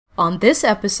on this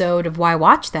episode of Why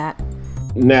Watch That.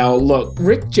 Now, look,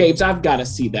 Rick James, I've got to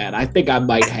see that. I think I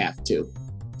might have to.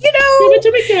 You know, give it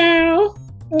to me, girl.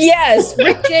 Yes,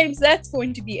 Rick James, that's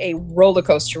going to be a roller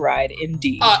coaster ride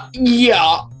indeed.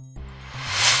 Yeah.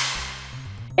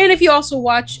 And if you also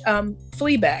watch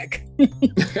Fleabag,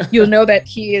 you'll know that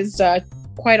he is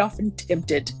quite often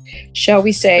tempted, shall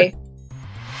we say.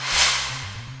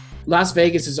 Las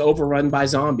Vegas is overrun by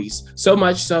zombies, so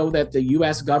much so that the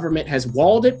U.S. government has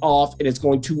walled it off and is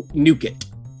going to nuke it.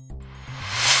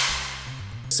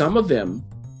 Some of them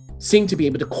seem to be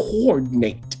able to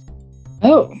coordinate.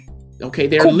 Oh. Okay,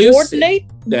 they're coordinate? Lucid.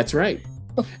 That's right.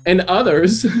 And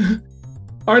others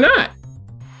are not.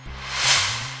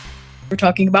 We're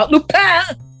talking about Lupin.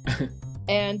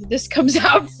 And this comes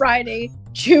out Friday,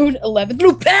 June 11th.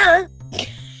 Lupin!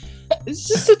 It's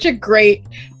just such a great...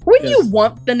 Wouldn't you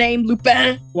want the name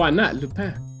Lupin? Why not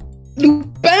Lupin?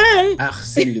 Lupin!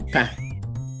 Arsène Lupin.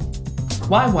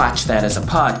 Why Watch That is a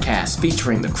podcast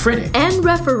featuring the critic and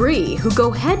referee who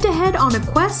go head-to-head on a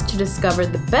quest to discover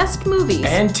the best movies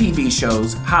and TV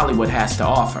shows Hollywood has to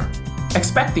offer.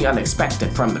 Expect the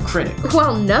unexpected from the critic.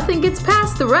 Well, nothing gets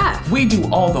past the ref. We do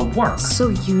all the work, so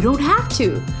you don't have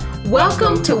to.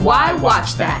 Welcome to Why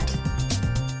Watch That.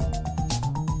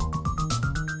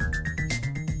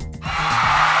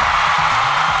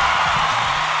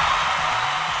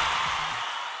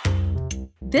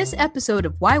 This episode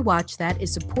of Why Watch That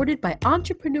is supported by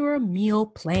Entrepreneur Meal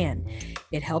Plan.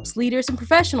 It helps leaders and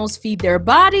professionals feed their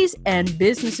bodies and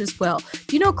businesses well.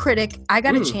 Do you know, Critic, I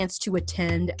got a chance to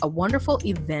attend a wonderful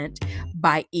event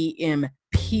by EMP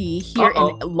here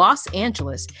in Los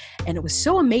Angeles. And it was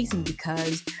so amazing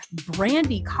because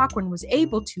Brandy Cochran was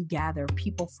able to gather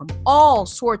people from all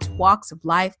sorts of walks of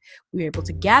life. We were able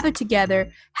to gather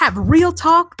together, have real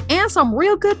talk, and some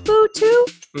real good food too.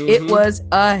 Mm-hmm. It was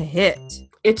a hit.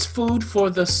 It's food for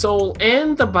the soul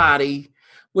and the body,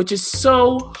 which is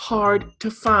so hard to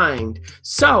find.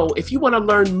 So if you want to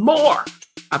learn more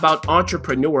about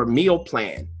Entrepreneur Meal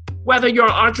Plan, whether you're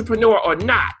an entrepreneur or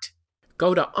not,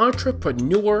 go to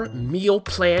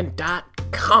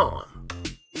entrepreneurmealplan.com.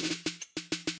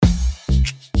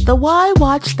 The Why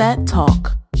Watch That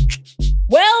Talk.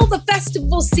 Well, the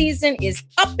festival season is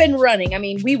up and running. I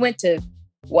mean, we went to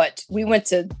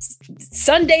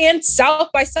Sundance,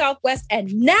 South by Southwest,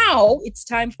 and now it's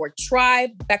time for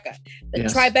Tribeca. The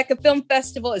Tribeca Film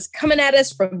Festival is coming at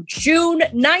us from June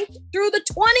 9th through the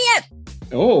 20th.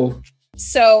 Oh.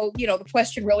 So, the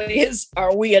question really is,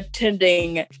 are we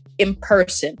attending in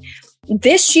person?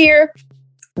 This year,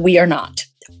 we are not,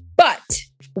 but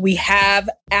we have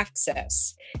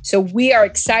access. So we are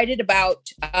excited about...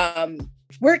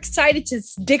 We're excited to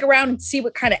dig around and see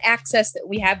what kind of access that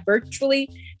we have virtually.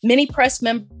 Many press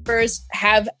members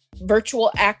have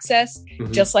virtual access,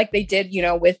 just like they did,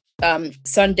 with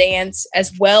Sundance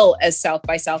as well as South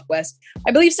by Southwest.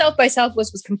 I believe South by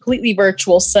Southwest was completely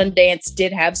virtual. Sundance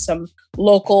did have some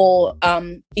local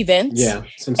events. Yeah,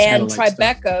 some and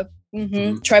Tribeca,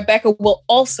 Tribeca will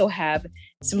also have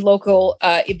some local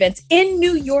events in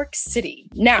New York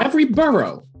City. Now, every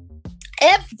borough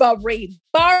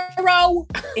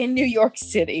in New York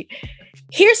City.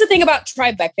 Here's the thing about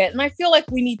Tribeca, and I feel like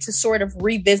we need to sort of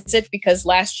revisit because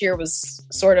last year was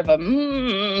sort of a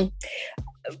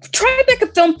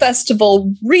Tribeca Film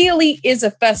Festival really is a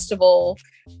festival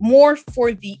more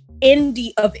for the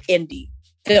indie of indie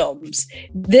films.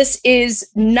 This is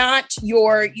not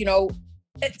your,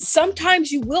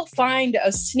 sometimes you will find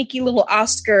a sneaky little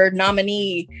Oscar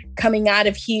nominee coming out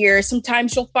of here.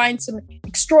 Sometimes you'll find some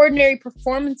extraordinary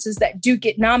performances that do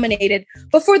get nominated.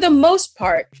 But for the most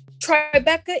part,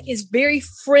 Tribeca is very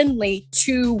friendly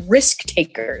to risk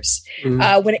takers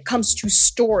when it comes to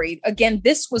story. Again,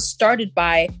 this was started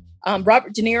by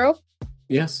Robert De Niro.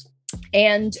 Yes.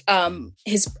 And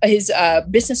his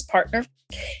business partner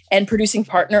and producing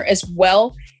partner as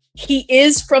well. He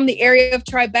is from the area of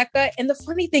Tribeca. And the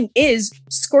funny thing is,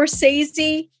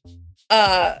 Scorsese,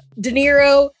 De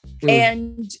Niro,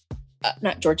 and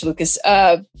not George Lucas,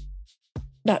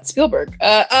 not Spielberg,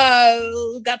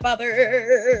 Godfather.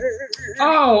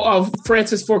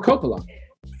 Francis Ford Coppola.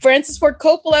 Francis Ford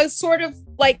Coppola sort of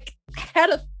like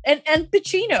had and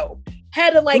Pacino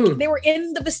had they were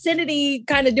in the vicinity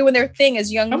kind of doing their thing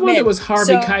as young men. I wonder it was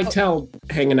Harvey Keitel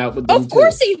hanging out with them. Of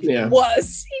course he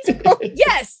was.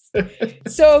 Yes.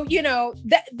 So,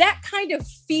 that kind of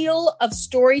feel of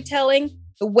storytelling,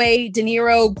 the way De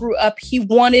Niro grew up, he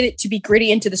wanted it to be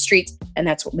gritty into the streets. And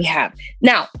that's what we have.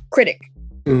 Now, Critic,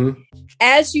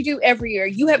 as you do every year,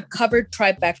 you have covered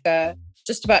Tribeca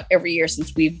just about every year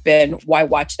since we've been Why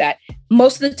Watch That.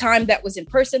 Most of the time that was in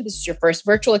person. This is your first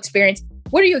virtual experience.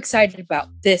 What are you excited about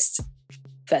this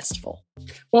festival?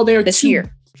 Well, this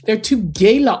year. Their two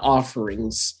gala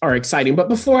offerings are exciting. But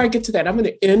before I get to that, I'm going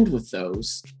to end with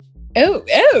those. Oh.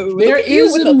 There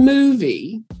is a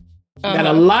movie that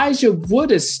Elijah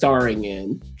Wood is starring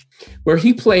in where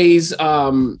he plays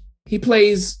a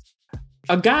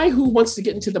guy who wants to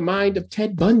get into the mind of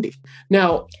Ted Bundy.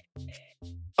 Now,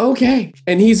 okay.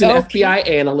 And he's an FBI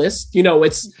analyst. You know,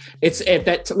 it's at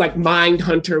that like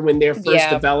Mindhunter when they're first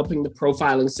developing the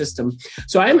profiling system.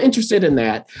 So I'm interested in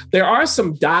that. There are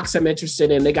some docs I'm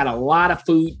interested in. They got a lot of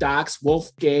food docs,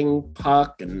 Wolfgang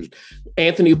Puck and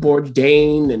Anthony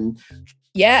Bourdain and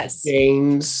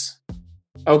James.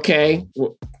 Okay.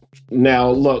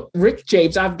 Now look, Rick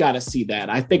James, I've got to see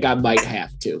that. I think I might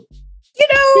have to. You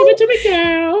know, give it to me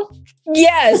now.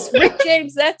 Yes, Rick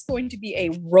James, that's going to be a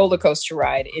roller coaster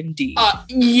ride indeed.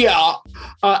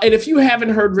 And if you haven't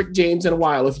heard Rick James in a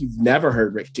while, if you've never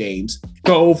heard Rick James,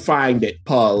 go find it,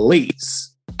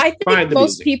 please. I think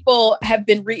most people have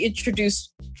been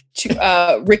reintroduced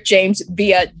to Rick James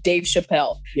via Dave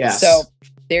Chappelle. Yes. So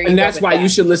there you go. And that's why you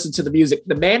should listen to the music.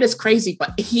 The man is crazy,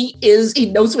 but he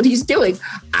knows what he's doing.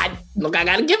 I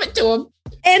got to give it to him.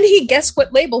 And guess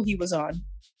what label he was on?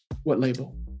 What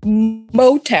label?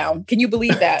 Motown. Can you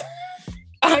believe that?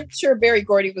 I'm sure Berry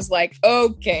Gordy was like,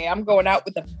 okay, I'm going out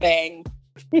with a bang.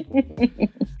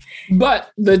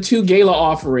 But the two gala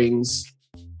offerings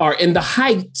are In the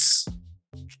Heights,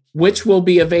 which will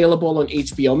be available on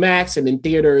HBO Max and in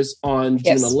theaters on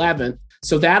June 11th.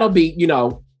 So that'll be,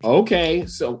 okay.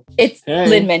 So it's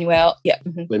Lin-Manuel. Yeah.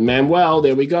 Mm-hmm. Lin-Manuel,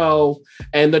 there we go.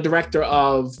 And the director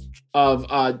of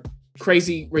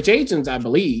Crazy Rich Asians, I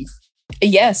believe.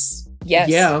 Yes.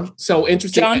 Yeah. So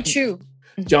interesting.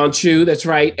 John Chu, that's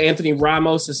right. Anthony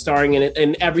Ramos is starring in it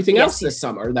and everything else this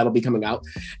summer that'll be coming out.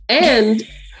 And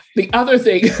the other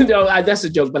thing, that's a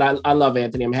joke, but I love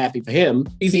Anthony. I'm happy for him.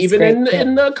 He's even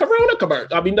in the Corona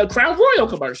commercial. I mean, the Crown Royal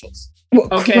commercials.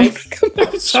 Okay.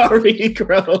 I'm sorry,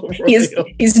 Crown Royal.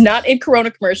 He's not in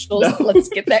Corona commercials. No. Let's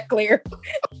get that clear.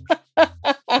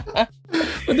 But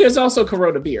there's also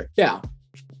Corona beer. Yeah.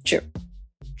 Sure.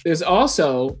 There's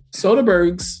also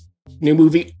Soderbergh's new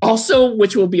movie, also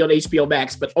which will be on HBO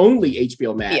Max, but only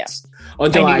HBO Max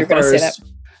on July 1st.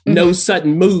 No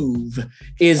Sudden Move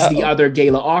is the other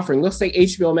gala offering. Looks like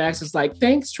HBO Max is like,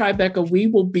 thanks, Tribeca. We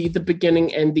will be the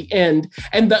beginning and the end.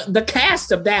 And the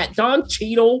cast of that, Don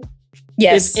Cheadle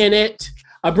is in it.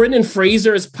 Brendan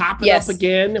Fraser is popping up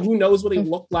again. Who knows what he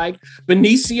looked like?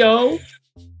 Benicio.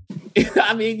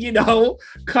 I mean,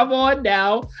 come on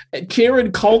now.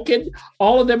 Kieran Culkin,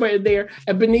 all of them are in there.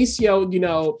 And Benicio,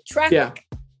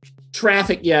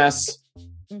 Traffic, yes.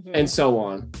 Mm-hmm. And so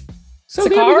on. So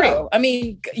Sicario. I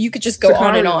mean, you could just go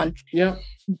on and on. Yeah.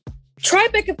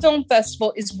 Tribeca Film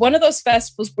Festival is one of those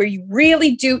festivals where you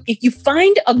really do, if you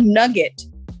find a nugget,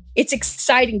 it's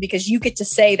exciting because you get to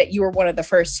say that you were one of the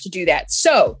first to do that.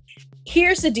 So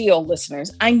here's the deal,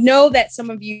 listeners. I know that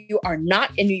some of you are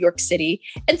not in New York City,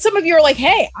 and some of you are like,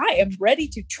 hey, I am ready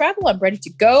to travel. I'm ready to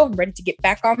go. I'm ready to get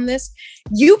back on this.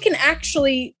 You can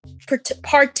actually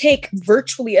partake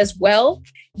virtually as well.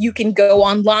 You can go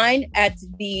online at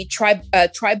the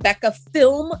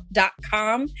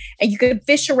tribecafilm.com and you can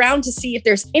fish around to see if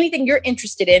there's anything you're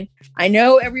interested in. I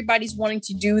know everybody's wanting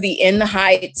to do the In the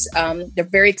Heights. They're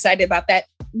very excited about that.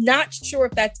 Not sure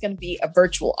if that's going to be a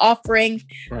virtual offering,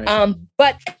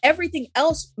 but everything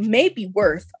else may be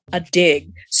worth a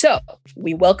dig. So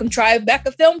we welcome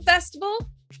Tribeca Film Festival.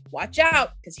 Watch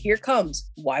out, because here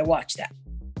comes Why Watch That.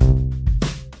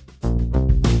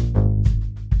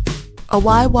 A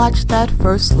Why Watch That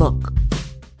first look.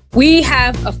 We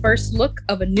have a first look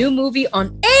of a new movie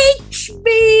on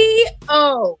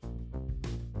HBO.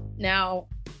 Now,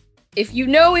 if you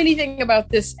know anything about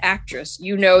this actress,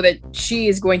 you know that she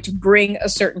is going to bring a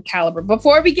certain caliber.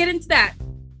 Before we get into that,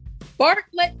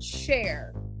 Bartlett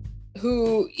Sher,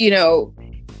 who,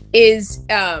 is,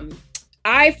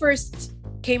 I first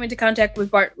came into contact with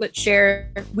Bartlett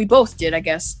Sher. We both did, I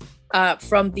guess,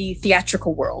 from the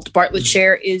theatrical world. Bartlett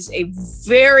Sher is a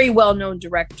very well-known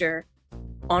director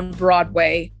on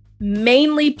Broadway,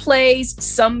 mainly plays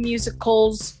some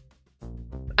musicals.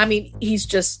 I mean, he's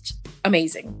just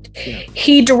amazing. Yeah.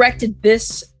 He directed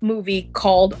this movie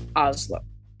called Oslo.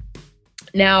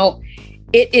 Now,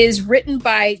 it is written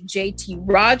by J.T.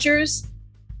 Rogers,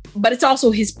 but it's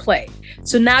also his play.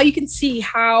 So now you can see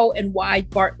how and why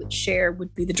Bartlett Sher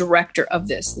would be the director of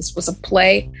this. This was a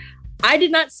play. I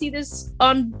did not see this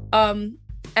on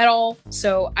at all,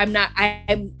 so I'm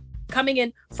coming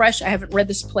in fresh. I haven't read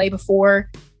this play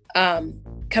before.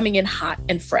 Coming in hot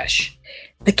and fresh.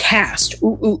 The cast,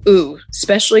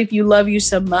 especially if you love you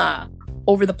some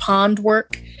over the pond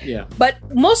work. Yeah. But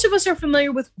most of us are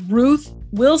familiar with Ruth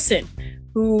Wilson,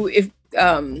 who, if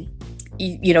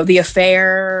The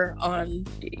Affair on,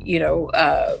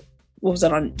 what was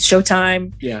that on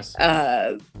Showtime? Yes.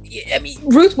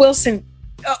 Ruth Wilson.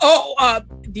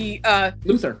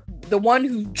 Luther, the one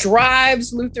who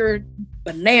drives Luther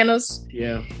bananas.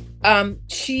 Yeah.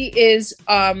 She is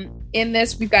in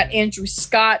this. We've got Andrew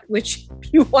Scott, which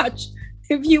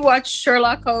if you watch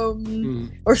Sherlock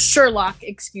Holmes or Sherlock,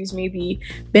 excuse me, the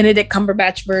Benedict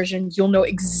Cumberbatch version, you'll know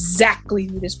exactly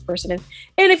who this person is.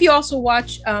 And if you also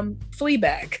watch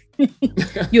Fleabag,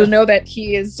 you'll know that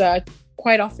he is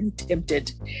quite often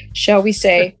tempted, shall we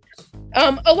say.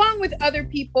 Along with other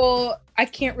people, I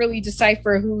can't really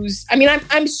decipher who's. I'm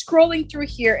scrolling through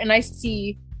here and I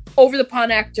see over the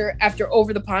pond actor after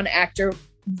over the pond actor,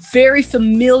 very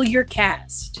familiar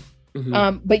cast.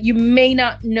 But you may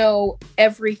not know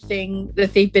everything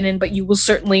that they've been in, but you will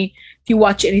certainly, if you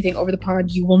watch anything over the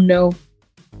pond, you will know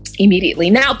immediately.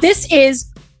 Now, this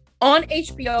is on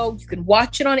HBO. You can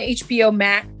watch it on HBO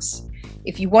Max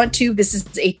if you want to. This is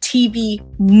a TV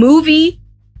movie.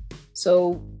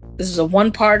 So this is a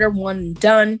one-parter, one and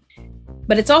done.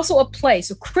 But it's also a play.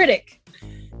 So Critic,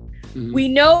 we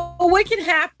know what can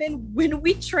happen when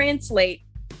we translate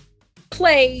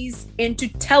plays into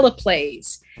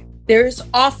teleplays. There's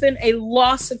often a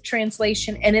loss of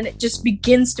translation, and then it just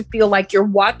begins to feel like you're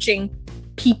watching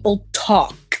people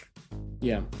talk.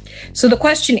 Yeah. So the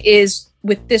question is,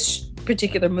 with this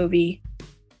particular movie,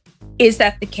 is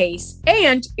that the case?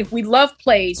 And if we love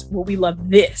plays, will we love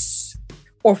this?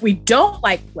 Or if we don't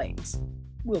like plays,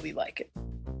 will we like it?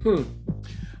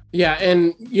 Yeah,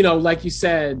 and like you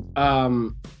said,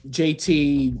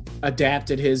 JT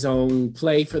adapted his own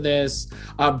play for this.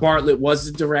 Bartlett was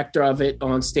the director of it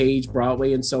on stage,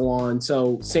 Broadway, and so on.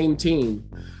 So same team.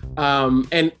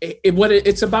 And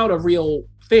it's about a real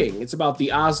thing. It's about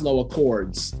the Oslo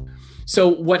Accords. So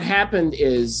what happened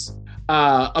is,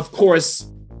 of course,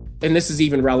 and this is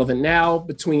even relevant now,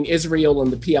 between Israel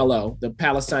and the PLO, the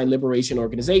Palestine Liberation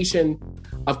Organization.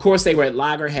 Of course, they were at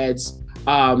loggerheads.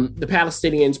 The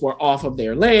Palestinians were off of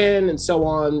their land and so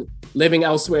on, living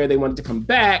elsewhere. They wanted to come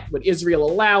back. Would Israel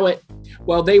allow it?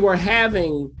 Well, they were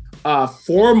having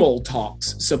formal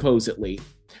talks, supposedly.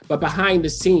 But behind the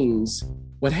scenes,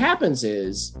 what happens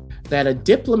is that a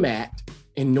diplomat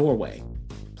in Norway,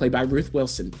 played by Ruth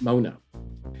Wilson, Mona,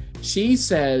 she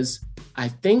says, I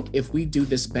think if we do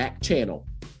this back channel,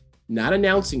 not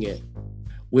announcing it,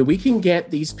 where we can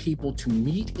get these people to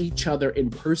meet each other in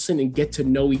person and get to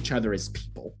know each other as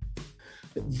people,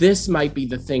 this might be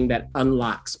the thing that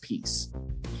unlocks peace.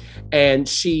 And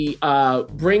she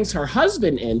brings her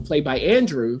husband in, played by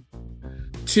Andrew,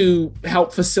 to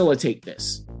help facilitate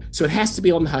this. So it has to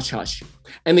be on the hush-hush.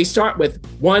 And they start with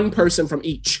one person from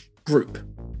each group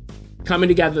coming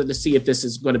together to see if this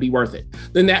is going to be worth it.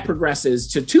 Then that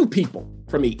progresses to 2 people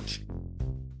from each.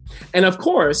 And of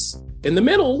course, in the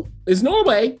middle is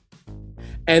Norway,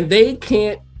 and they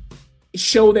can't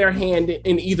show their hand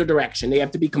in either direction. They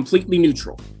have to be completely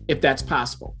neutral, if that's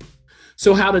possible.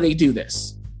 So how do they do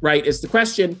this, right, is the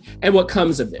question. And what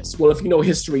comes of this? Well, if you know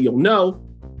history, you'll know.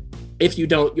 If you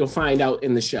don't, you'll find out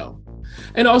in the show.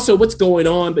 And also, what's going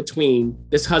on between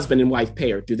this husband and wife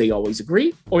pair? Do they always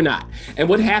agree or not? And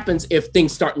what happens if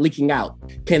things start leaking out?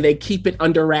 Can they keep it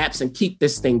under wraps and keep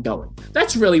this thing going?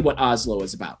 That's really what Oslo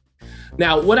is about.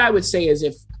 Now, what I would say is,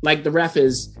 if, like the ref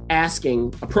is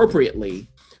asking appropriately,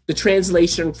 the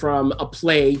translation from a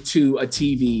play to a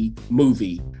TV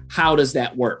movie, how does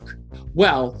that work?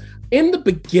 Well, in the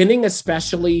beginning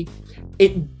especially,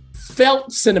 it felt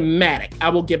cinematic. I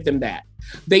will give them that.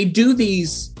 They do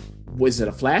these, was it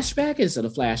a flashback? Is it a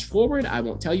flash forward? I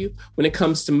won't tell you. When it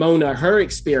comes to Mona, her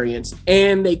experience,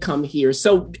 and they come here.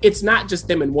 So it's not just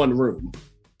them in one room.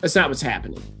 That's not what's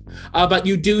happening. But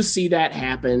you do see that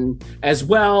happen as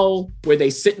well, where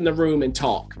they sit in the room and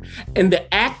talk. And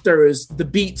the actors, the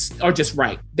beats are just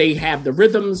right. They have the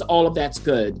rhythms, all of that's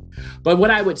good. But what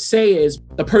I would say is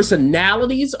the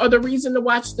personalities are the reason to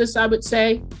watch this, I would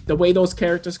say. The way those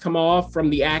characters come off from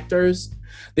the actors.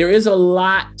 There is a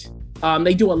lot,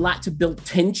 they do a lot to build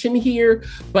tension here.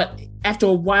 But after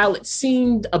a while, it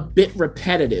seemed a bit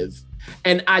repetitive.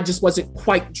 And I just wasn't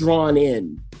quite drawn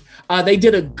in. They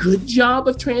did a good job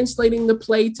of translating the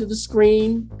play to the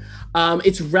screen.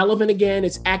 It's relevant again.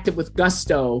 It's acted with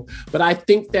gusto. But I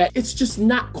think that it's just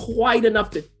not quite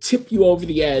enough to tip you over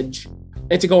the edge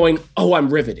into going, oh, I'm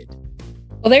riveted.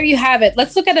 Well, there you have it.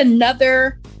 Let's look at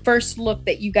another first look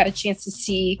that you got a chance to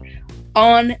see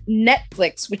on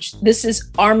Netflix, which this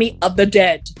is Army of the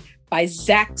Dead by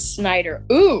Zack Snyder.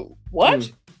 Ooh,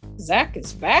 what? Zack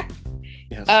is back?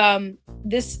 Yes.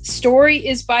 This story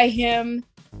is by him.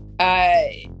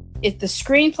 The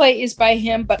screenplay is by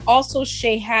him, but also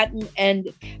Shay Hatton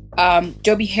and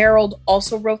Joby Harold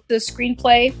also wrote the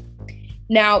screenplay.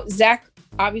 Now, Zach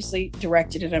obviously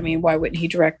directed it. I mean, why wouldn't he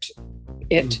direct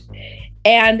it?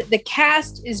 And the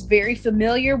cast is very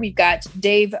familiar. We've got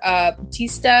Dave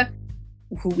Bautista,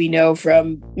 who we know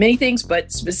from many things,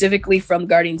 but specifically from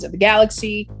Guardians of the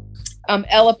Galaxy.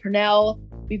 Ella Purnell.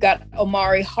 We've got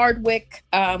Omari Hardwick.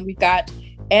 We've got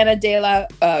Ana de la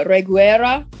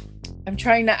Reguera.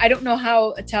 I don't know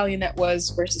how Italian that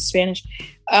was versus Spanish.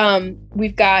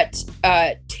 We've got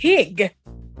Tig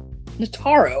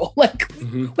Notaro.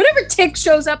 Whenever Tig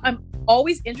shows up, I'm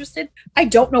always interested. I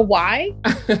don't know why,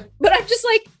 but I'm just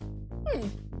like,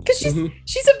 because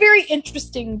she's a very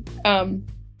interesting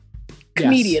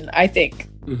comedian, I think.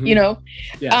 You know?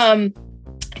 Yes.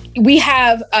 We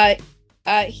have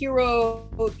Hiroyuki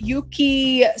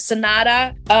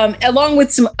Sanada, along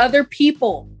with some other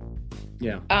people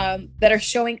that are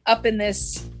showing up in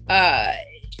this.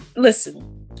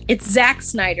 Listen, it's Zack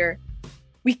Snyder.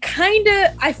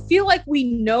 I feel like we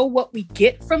know what we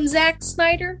get from Zack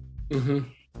Snyder.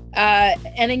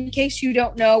 And in case you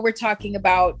don't know, we're talking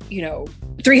about,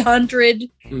 300,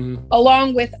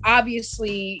 along with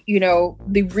obviously,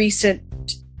 the recent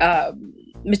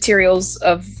materials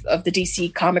of the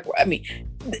DC comic. I mean,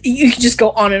 you can just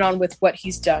go on and on with what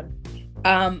he's done.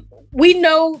 We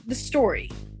know the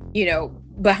story,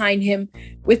 behind him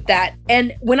with that.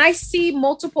 And when I see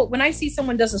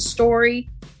someone does a story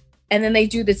and then they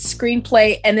do the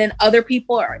screenplay and then other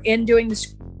people are in doing the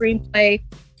screenplay,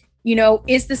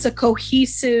 is this a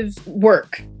cohesive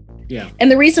work? Yeah.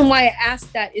 And the reason why I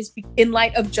asked that is in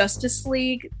light of Justice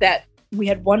League, that we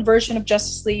had one version of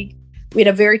Justice League. We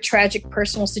had a very tragic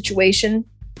personal situation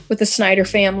with the Snyder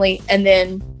family. And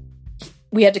then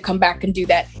we had to come back and do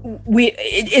that.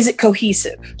 Is it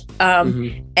cohesive?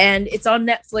 And it's on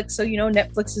Netflix. So,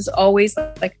 Netflix is always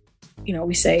like,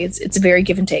 we say it's a very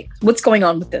give and take. What's going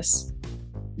on with this?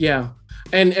 Yeah.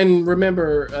 And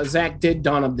remember, Zach did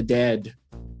Dawn of the Dead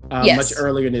much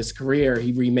earlier in his career.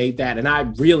 He remade that, and I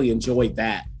really enjoyed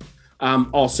that.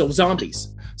 Also, zombies.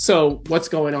 So what's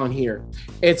going on here?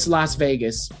 It's Las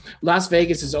Vegas. Las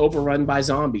Vegas is overrun by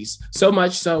zombies, so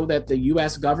much so that the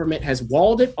U.S. government has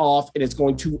walled it off and it's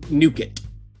going to nuke it.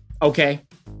 Okay?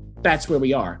 That's where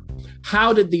we are.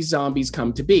 How did these zombies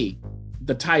come to be?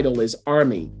 The title is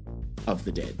Army of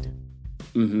the Dead.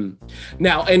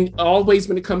 Now, and always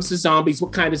when it comes to zombies,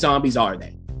 what kind of zombies are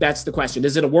they? That's the question.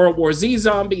 Is it a World War Z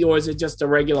zombie or is it just a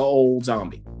regular old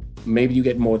zombie? Maybe you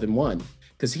get more than one,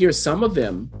 because here some of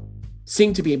them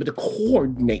seem to be able to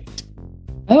coordinate.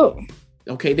 Oh.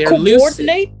 Okay, they're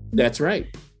coordinate? Lucid. That's right.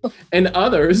 And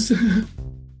others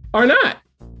are not.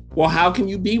 Well, how can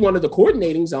you be one of the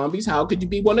coordinating zombies? How could you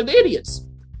be one of the idiots?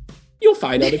 You'll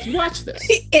find out if you watch this.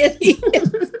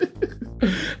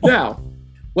 Now,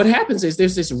 what happens is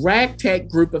there's this ragtag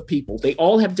group of people. They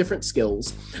all have different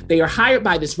skills. They are hired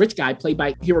by this rich guy played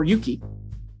by Hiroyuki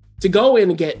to go in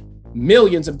and get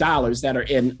millions of dollars that are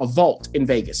in a vault in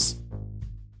Vegas.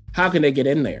 How can they get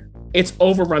in there? It's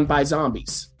overrun by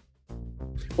zombies.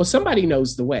 Well, somebody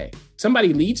knows the way.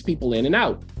 Somebody leads people in and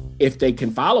out. If they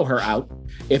can follow her out,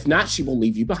 if not, she will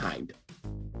leave you behind.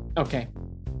 Okay.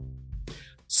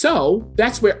 So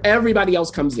that's where everybody else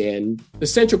comes in. The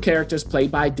central character is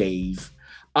played by Dave.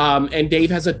 And Dave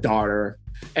has a daughter.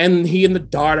 And he and the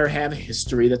daughter have a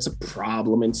history that's a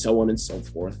problem and so on and so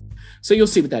forth. So you'll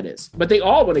see what that is. But they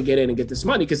all want to get in and get this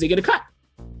money because they get a cut.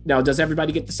 Now, does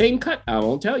everybody get the same cut? I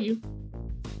won't tell you.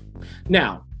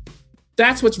 Now,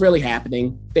 that's what's really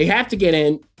happening. They have to get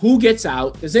in. Who gets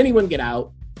out? Does anyone get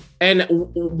out? And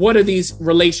what are these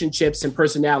relationships and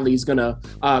personalities going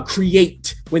to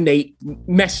create when they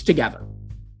mesh together?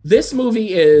 This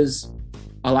movie is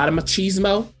a lot of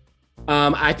machismo.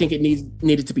 I think it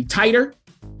needed to be tighter.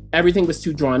 Everything was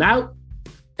too drawn out.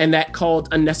 And that called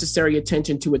unnecessary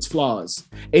attention to its flaws.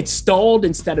 It stalled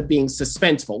instead of being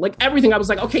suspenseful. Like everything, I was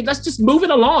like, okay, let's just move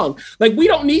it along. Like, we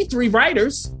don't need 3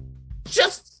 writers.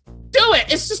 Just do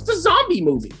it. It's just a zombie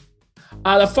movie.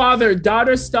 The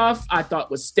father-daughter stuff I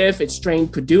thought was stiff. It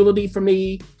strained credulity for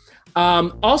me.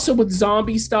 Also with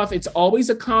zombie stuff, it's always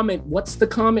a comment. What's the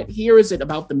comment here? Is it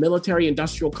about the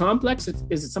military-industrial complex?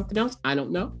 Is it something else? I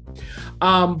don't know.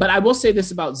 But I will say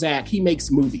this about Zach. He makes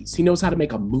movies. He knows how to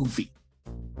make a movie.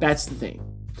 That's the thing.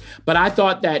 But I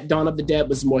thought that Dawn of the Dead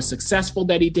was more successful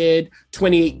than he did.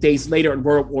 28 Days Later in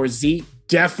World War Z,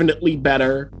 definitely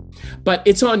better. But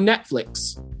it's on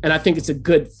Netflix, and I think it's a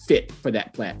good fit for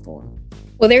that platform.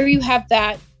 Well, there you have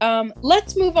that.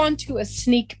 Let's move on to a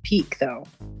sneak peek, though.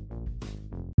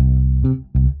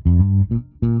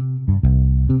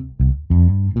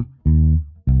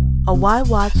 A Why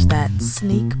Watch That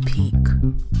sneak peek.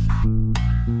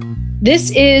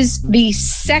 This is the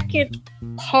second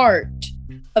part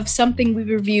of something we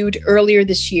reviewed earlier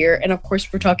this year. And of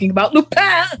course, we're talking about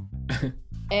Lupin.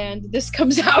 And this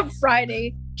comes out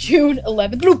Friday, June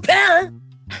 11th. Lupin!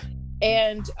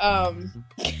 And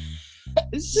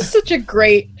it's just such a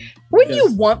great... Wouldn't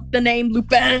you want the name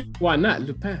Lupin? Why not?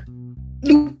 Lupin.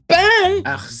 Lupin!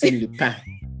 Arsène Lupin.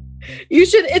 You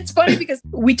should. It's funny because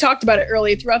we talked about it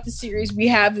earlier. Throughout the series, we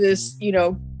have this,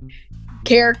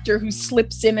 character who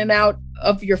slips in and out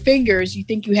of your fingers. You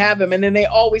think you have him, and then they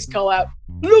always call out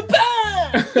Lupin.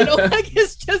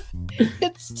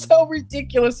 It's so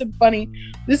ridiculous and funny.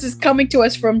 This is coming to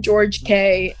us from George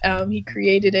Kay. He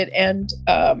created it, and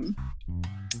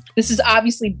this is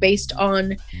obviously based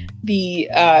on the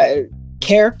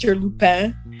character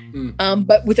Lupin,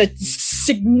 but with a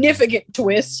significant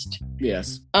twist.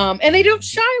 Yes. And they don't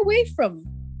shy away from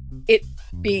it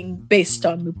being based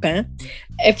on Lupin.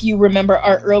 If you remember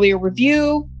our earlier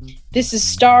review, this is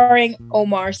starring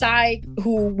Omar Sy,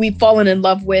 who we've fallen in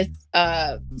love with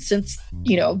since,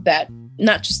 that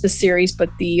not just the series, but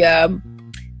the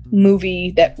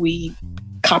movie that we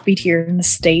copied here in the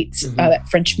States, that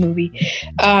French movie,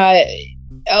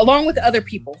 along with other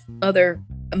people, other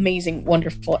amazing,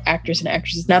 wonderful actors and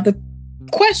actresses. Now, the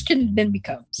question then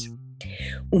becomes,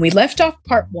 when we left off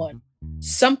part 1,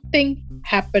 something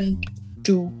happened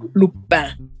to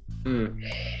Lupin.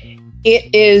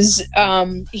 It is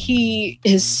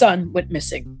his son went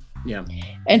missing. Yeah.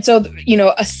 And so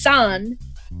Hassan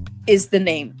is the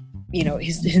name.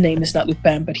 His name is not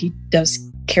Lupin, but he does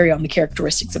carry on the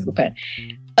characteristics of Lupin.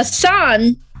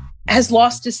 Hassan has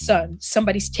lost his son.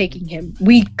 Somebody's taking him.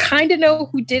 We kind of know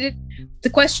who did it. The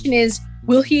question is,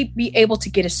 will he be able to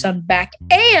get his son back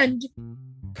and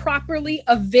properly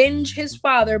avenge his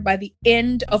father by the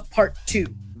end of part 2?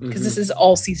 Because this is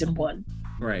all season 1.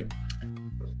 Right.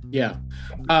 Yeah.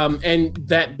 And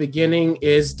that beginning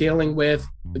is dealing with,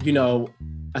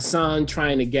 Hassan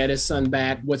trying to get his son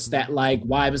back. What's that like?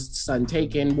 Why was the son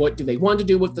taken? What do they want to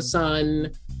do with the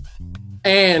son?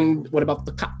 And what about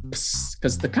the cops?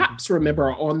 Because the cops, remember,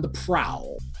 are on the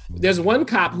prowl. There's one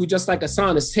cop who, just like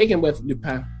Hassan, is taken with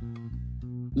Lupin,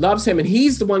 loves him, and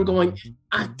he's the one going,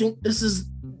 I think this is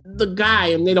the guy,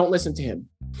 and they don't listen to him.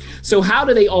 So how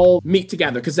do they all meet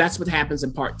together? Because that's what happens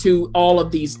in part 2. All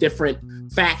of these different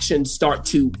factions start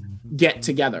to get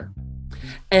together.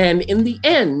 And in the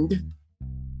end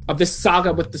of this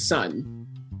saga with the son,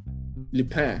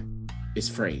 Lupin is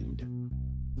framed.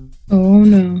 Oh,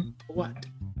 no. What?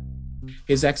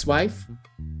 His ex-wife,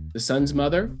 the son's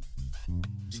mother,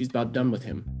 she's about done with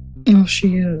him. Oh,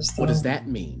 she is. What does that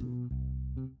mean?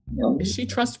 Is she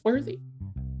trustworthy?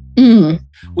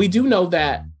 We do know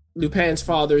that Lupin's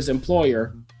father's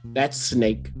employer, that's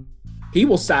Snake, he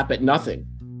will stop at nothing,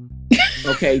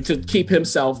 to keep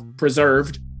himself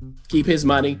preserved, keep his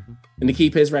money, and to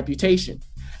keep his reputation.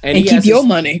 And he keep your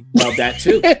money. Well, that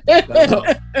too.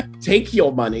 Take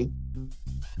your money.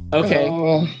 Okay.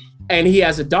 Oh. And he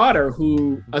has a daughter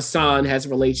who Hassan has a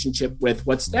relationship with.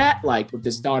 What's that like with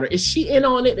this daughter? Is she in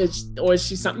on it, or is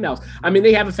she something else? I mean,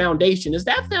 they have a foundation. Is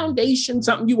that foundation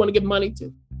something you want to give money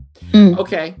to?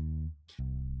 Okay.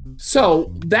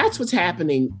 So that's what's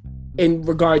happening in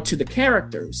regard to the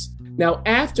characters. Now,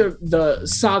 after the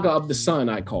saga of the son,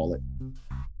 I call it,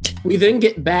 we then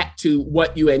get back to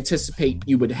what you anticipate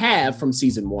you would have from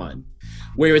season 1,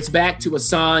 where it's back to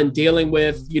Hassan dealing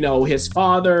with, his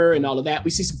father and all of that. We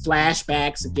see some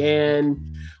flashbacks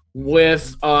again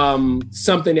with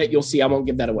something that you'll see. I won't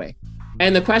give that away.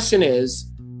 And the question is,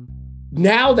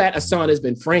 now that Hassan has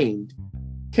been framed,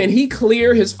 can he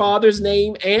clear his father's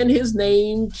name and his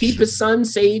name, keep his son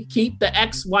safe, keep the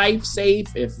ex-wife safe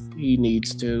if he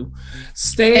needs to,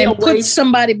 stay and away, put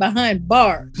somebody behind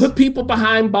bars, put people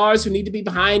behind bars who need to be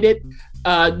behind it,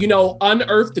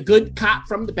 unearth the good cop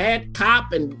from the bad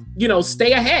cop, and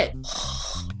stay ahead.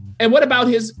 And what about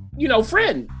his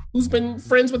friend who's been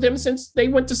friends with him since they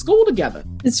went to school together,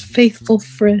 his faithful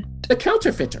friend, the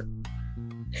counterfeiter?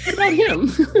 What about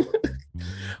him?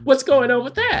 What's going on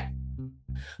with that?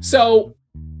 So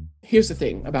here's the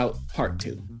thing about part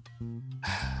 2.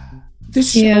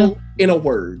 This show, in a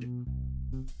word,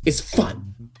 is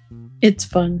fun. It's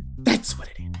fun. That's what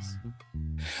it is.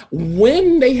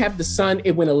 When they have the son,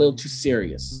 it went a little too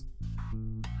serious.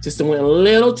 Just went a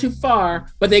little too far,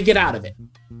 but they get out of it.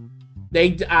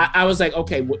 I was like,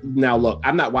 okay, now look,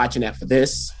 I'm not watching that for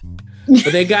this.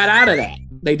 But they got out of that.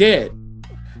 They did.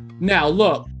 Now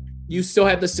look, you still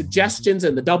have the suggestions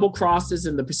and the double crosses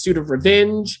and the pursuit of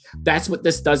revenge. That's what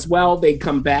this does well. They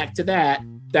come back to that.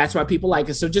 That's why people like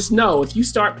it. So just know, if you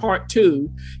start part 2,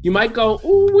 you might go,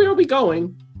 "Ooh, where are we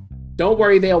going?" Don't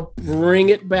worry, they'll bring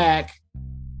it back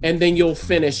and then you'll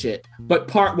finish it. But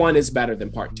part 1 is better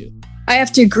than part 2. I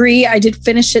have to agree. I did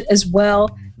finish it as well.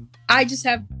 I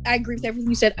agree with everything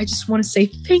you said. I just want to say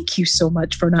thank you so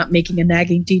much for not making a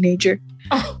nagging teenager.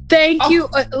 Thank you.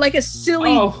 Like a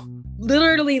silly,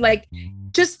 literally like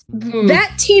just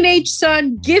that teenage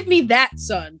son. Give me that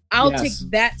son. I'll take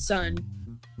that son.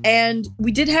 And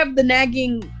we did have the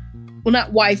nagging, well,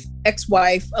 not wife,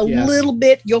 ex-wife, a little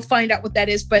bit. You'll find out what that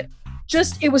is. But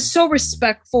just, it was so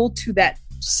respectful to that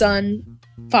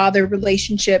son-father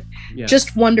relationship. Yes.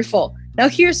 Just wonderful. Now,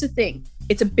 here's the thing.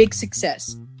 It's a big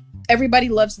success. Everybody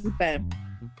loves Lupin.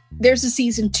 There's a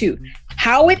season 2.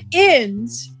 How it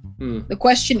ends, the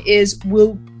question is,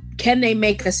 can they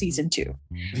make a season 2?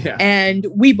 Yeah. And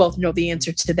we both know the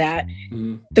answer to that.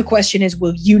 The question is,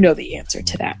 will you know the answer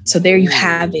to that? So there you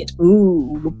have it.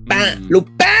 Ooh, Lupin,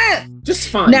 Lupin. Just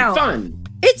fun. Now, fun.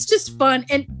 It's just fun.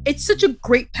 And it's such a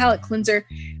great palate cleanser.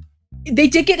 They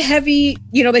did get heavy.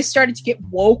 They started to get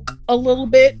woke a little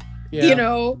bit,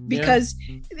 because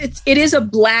it is a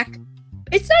black,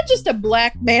 it's not just a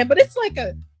black man, but it's like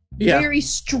a very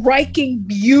striking,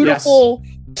 beautiful,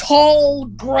 tall,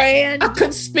 grand, a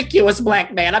conspicuous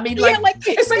black man. I mean,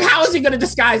 it's like, how is he going to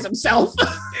disguise himself?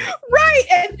 Right.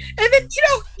 And then,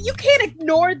 you can't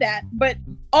ignore that, but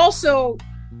also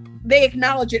they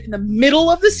acknowledge it in the middle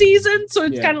of the season. So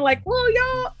it's kind of like, well,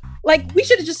 y'all, like, we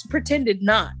should have just pretended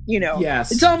not,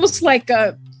 Yes. It's almost like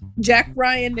Jack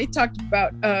Ryan. They talked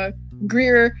about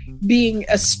Greer being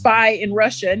a spy in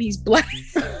Russia, and he's black.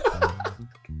 He's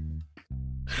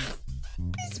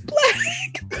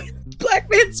black. Black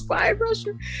man spy in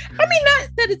Russia. I mean, not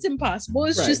that it's impossible.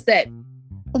 It's just that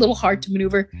a little hard to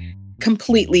maneuver.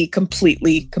 Completely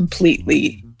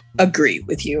agree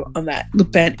with you on that.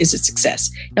 Lupin is a success.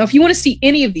 Now, if you want to see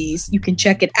any of these, you can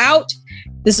check it out.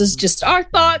 This is just our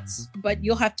thoughts, but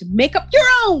you'll have to make up your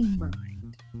own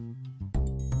mind.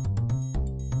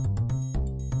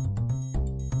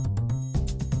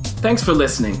 Thanks for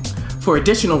listening. For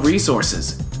additional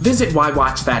resources, visit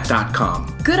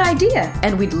whywatchthat.com. Good idea,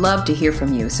 and we'd love to hear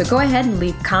from you. So go ahead and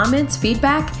leave comments,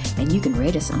 feedback, and you can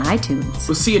rate us on iTunes.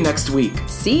 We'll see you next week.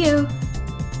 See you.